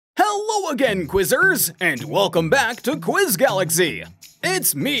Hello again, Quizzers, and welcome back to Quiz Galaxy.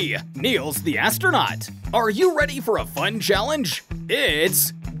 It's me, Niels the Astronaut. Are you ready for a fun challenge?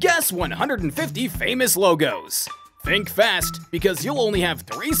 It's Guess 150 Famous Logos. Think fast, because you'll only have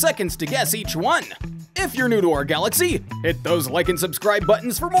 3 seconds to guess each one. If you're new to our galaxy, hit those like and subscribe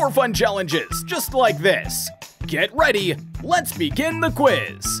buttons for more fun challenges, just like this. Get ready, let's begin the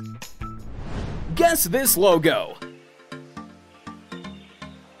quiz. Guess this logo.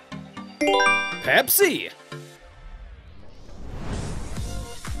 Pepsi.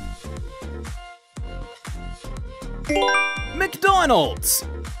 McDonald's.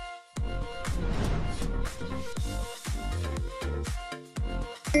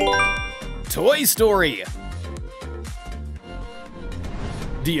 Toy Story.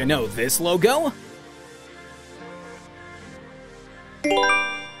 Do you know this logo?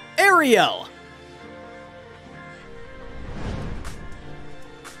 Ariel.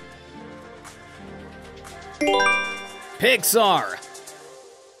 Pixar.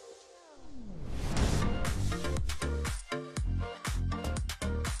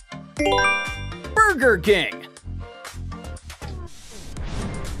 Burger King.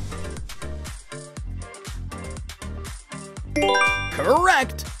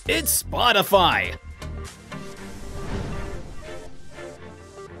 Correct! It's Spotify.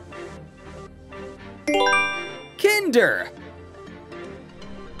 Kinder.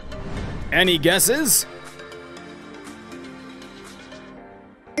 Any guesses?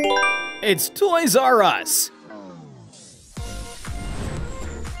 It's Toys R Us.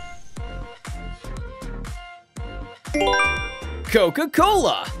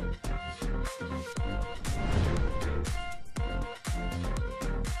 Coca-Cola.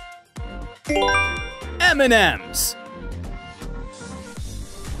 M&M's.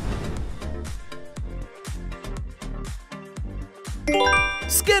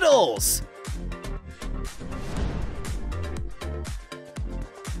 Skittles.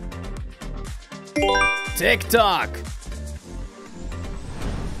 TikTok.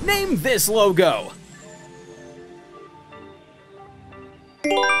 Name this logo.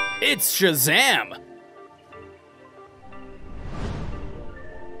 It's Shazam.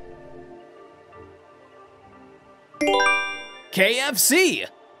 KFC.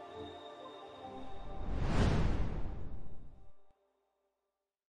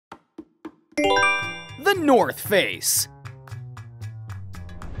 The North Face.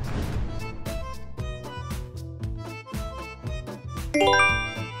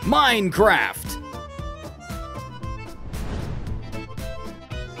 Minecraft.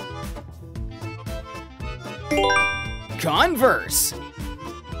 Converse.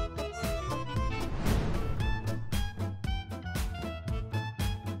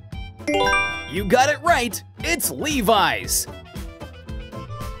 You got it right, it's Levi's.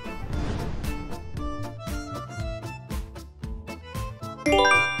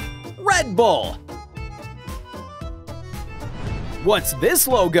 Red Bull. What's this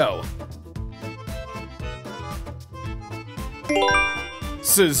logo?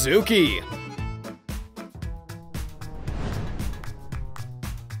 Suzuki.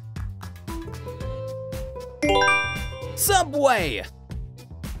 Subway.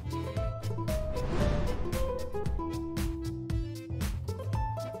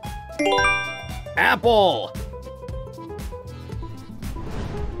 Apple.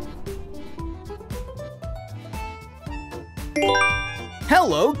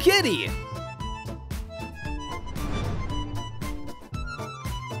 Hello Kitty.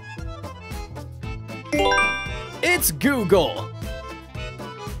 It's Google.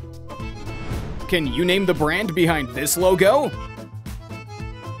 Can you name the brand behind this logo?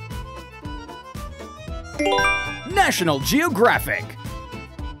 National Geographic.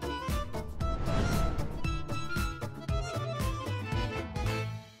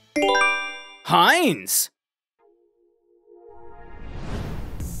 Heinz.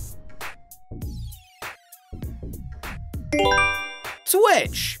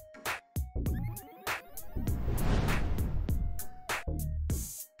 Twitch.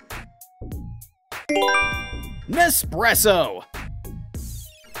 Nespresso.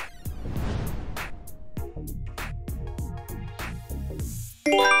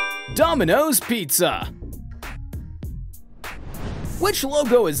 Domino's Pizza. Which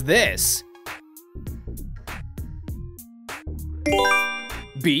logo is this?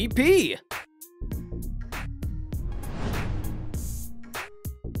 BP.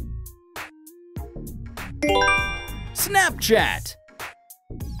 Snapchat.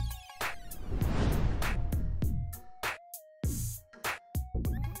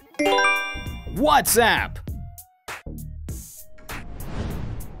 WhatsApp.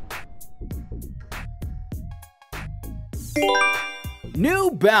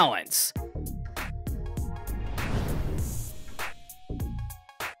 New Balance.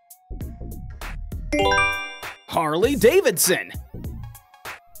 Harley Davidson.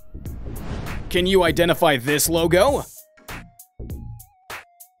 Can you identify this logo?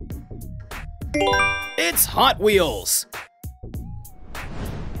 It's Hot Wheels.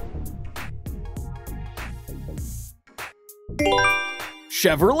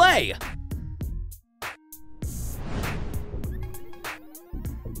 Chevrolet.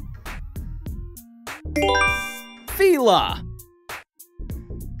 Fila.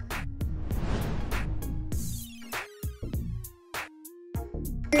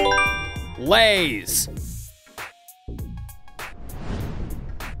 Lay's.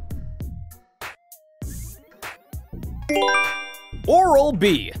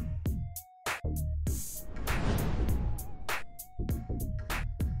 Oral-B.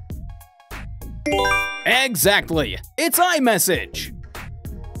 Exactly! It's iMessage!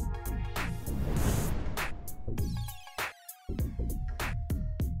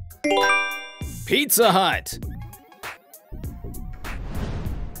 Pizza Hut.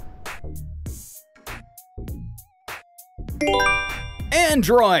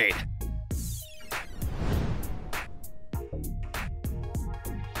 Android.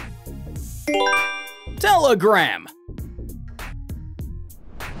 Telegram.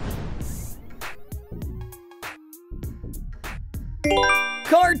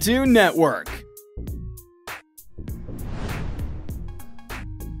 Cartoon Network.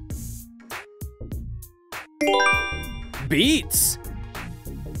 Beats.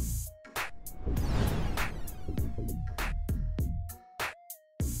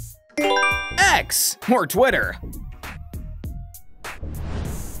 X, or Twitter.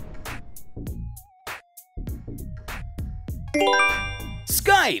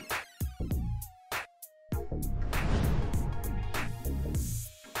 Skype.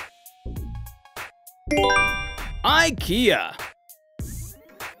 IKEA.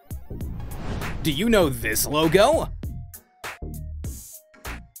 Do you know this logo?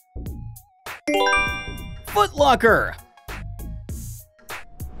 Foot Locker.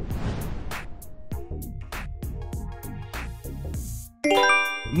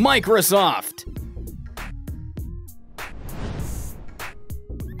 Microsoft.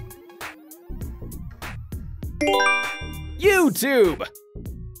 YouTube.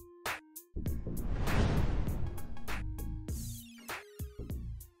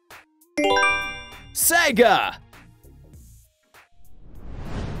 Sega.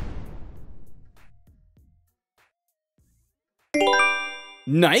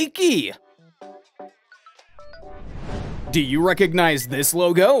 Nike. Do you recognize this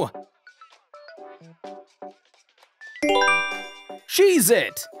logo?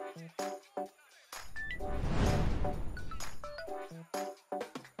 Cheez-It.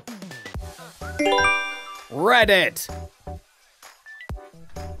 Reddit.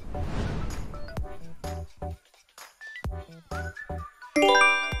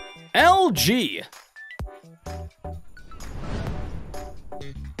 LG.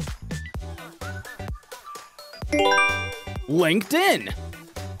 LinkedIn.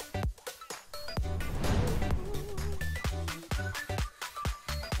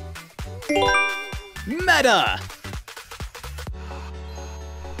 Meta.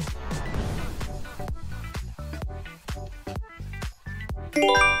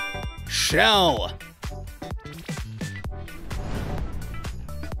 Shell.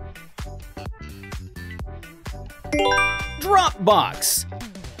 Dropbox.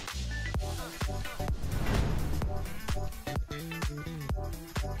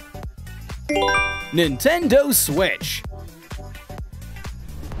 Nintendo Switch.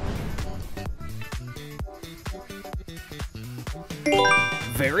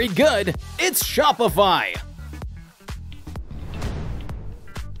 Very good, it's Shopify.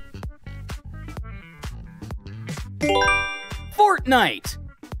 Fortnite.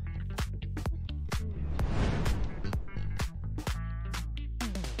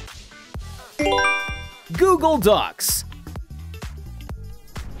 Google Docs.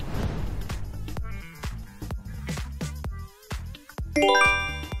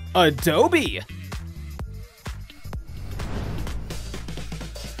 Adobe.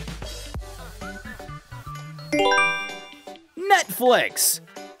 Netflix.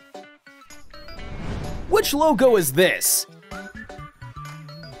 Which logo is this?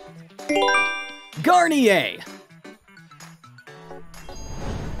 Garnier.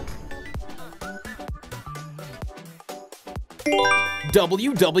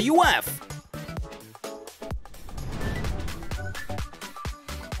 WWF.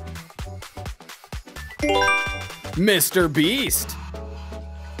 Mr. Beast.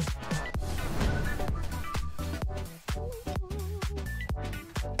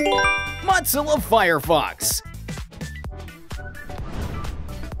 Motzilla Firefox.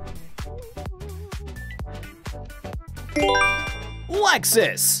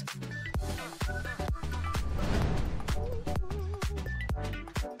 Lexus.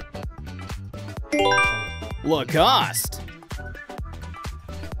 Lacoste.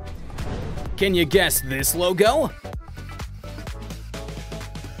 Can you guess this logo?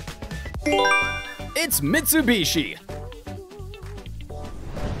 It's Mitsubishi.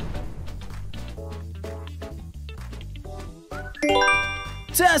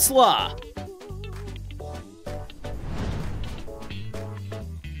 Tesla.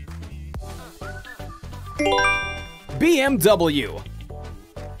 BMW.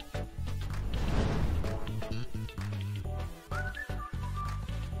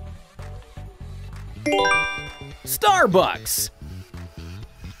 Starbucks.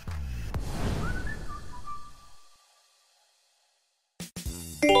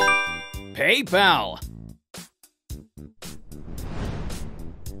 PayPal.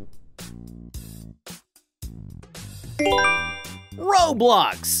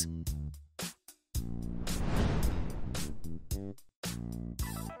 Roblox.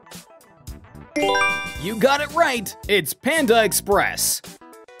 You got it right, it's Panda Express.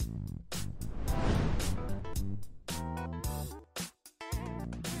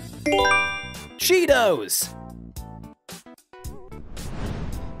 Cheetos.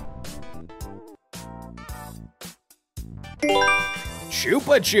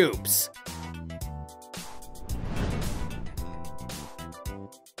 Chupa Chups.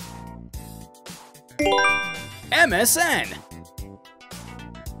 MSN.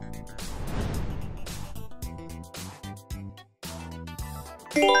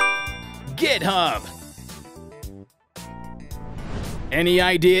 GitHub. Any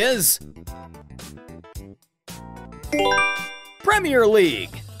ideas? Premier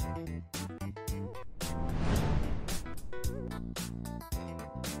League.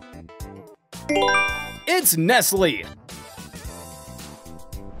 It's Nestle.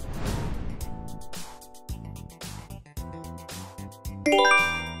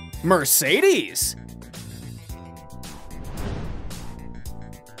 Mercedes.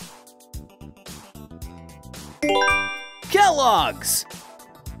 Kellogg's.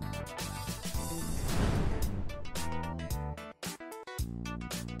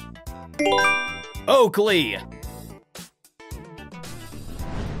 Oakley.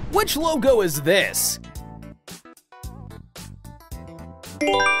 Which logo is this?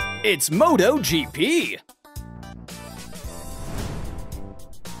 It's MotoGP.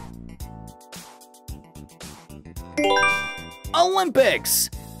 Olympics.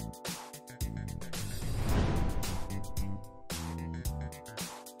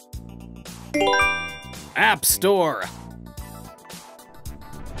 App Store.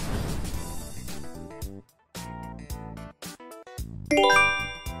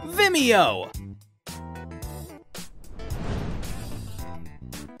 Vimeo.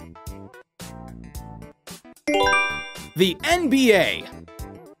 The NBA.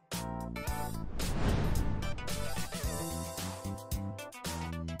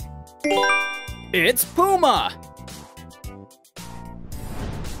 It's Puma.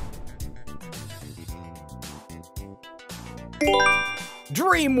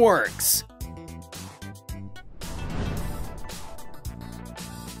 DreamWorks.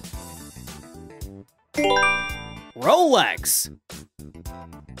 Rolex.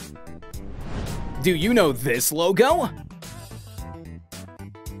 Do you know this logo?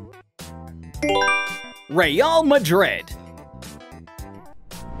 Real Madrid.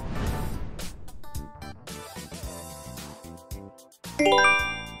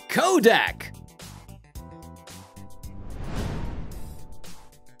 Kodak.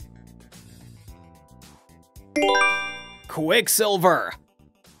 Quicksilver.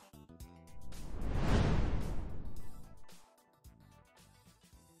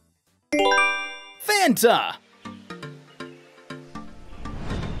 Fanta.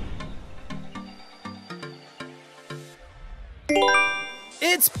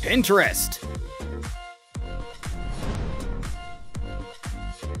 It's Pinterest.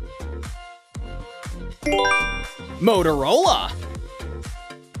 Motorola.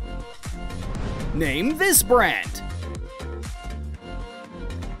 Name this brand.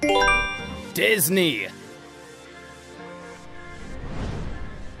 Disney.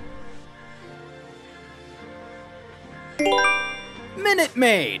 Minute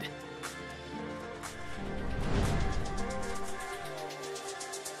Maid.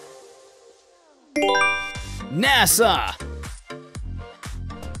 NASA.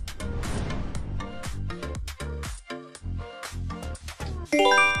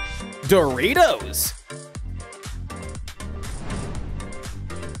 Doritos.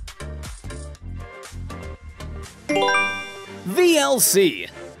 VLC.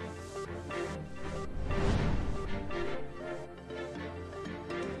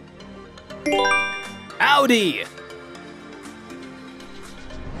 Audi.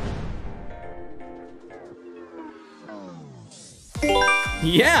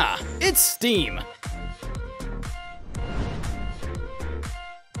 Yeah, it's Steam.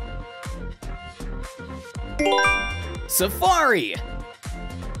 Safari.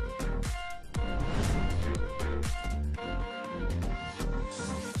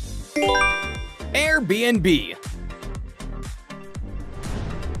 Airbnb.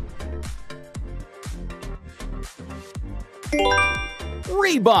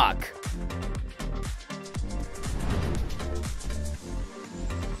 Reebok.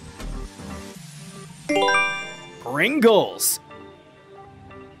 Pringles.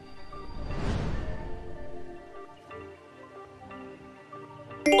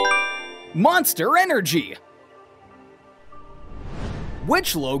 Monster Energy.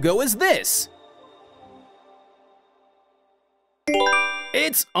 Which logo is this?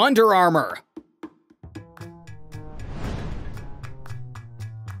 It's Under Armour.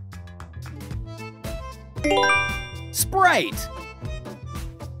 Sprite.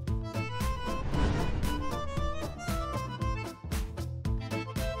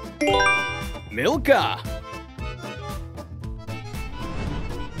 Milka.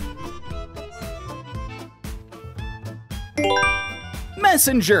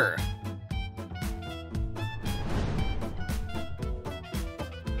 Messenger.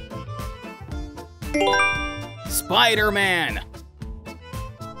 Spider-Man.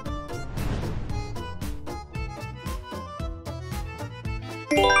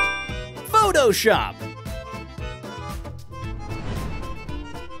 Photoshop.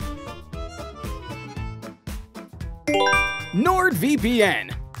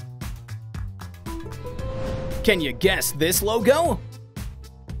 NordVPN. Can you guess this logo?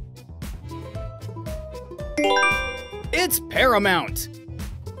 It's Paramount.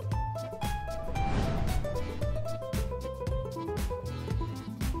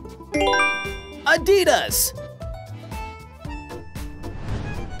 Adidas.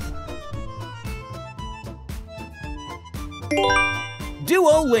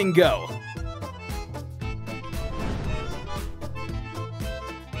 Duolingo.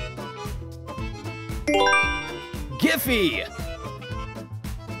 Giphy.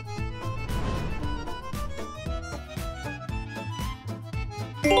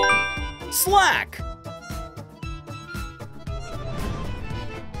 Slack.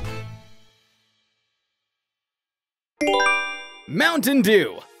 Mountain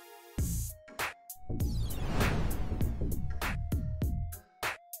Dew.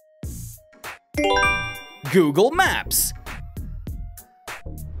 Google Maps.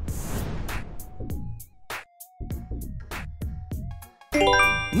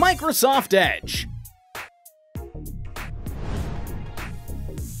 Microsoft Edge.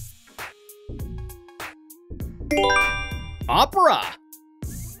 Opera.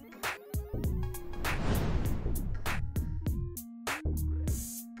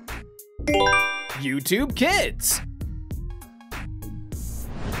 YouTube Kids.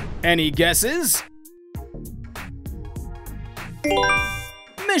 Any guesses?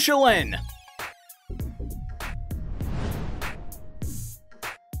 Michelin.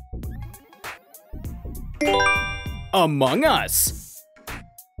 Among Us.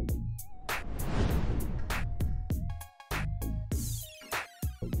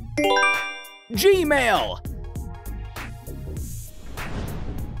 Gmail.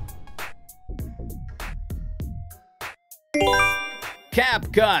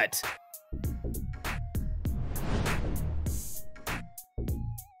 CapCut.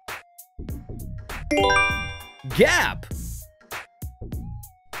 Gap.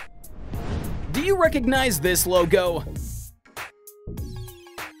 Do you recognize this logo?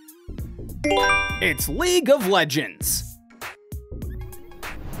 It's League of Legends.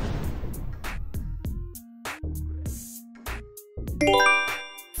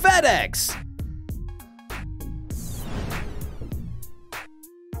 FedEx.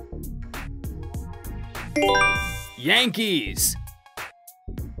 Yankees.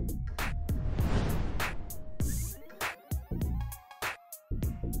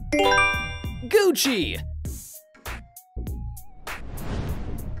 Gucci.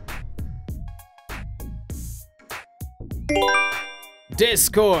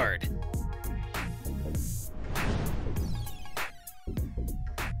 Discord.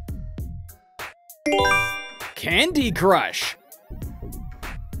 Candy Crush.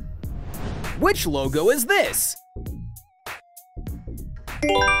 Which logo is this?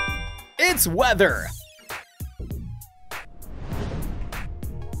 It's weather.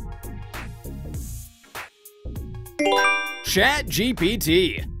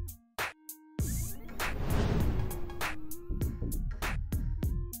 ChatGPT.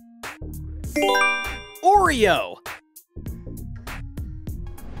 Oreo.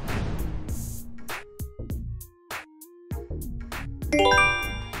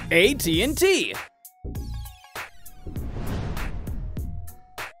 AT&T.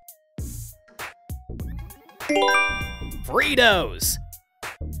 Fritos.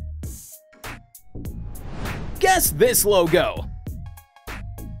 Guess this logo.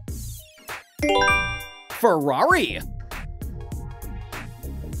 Ferrari.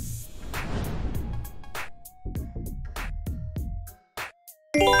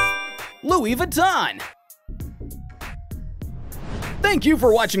 Louis Vuitton. Thank you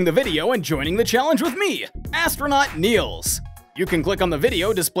for watching the video and joining the challenge with me, Astronaut Niels. You can click on the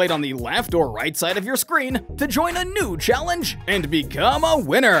video displayed on the left or right side of your screen to join a new challenge and become a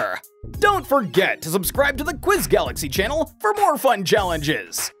winner. Don't forget to subscribe to the Quiz Galaxy channel for more fun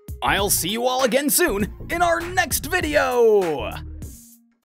challenges. I'll see you all again soon in our next video!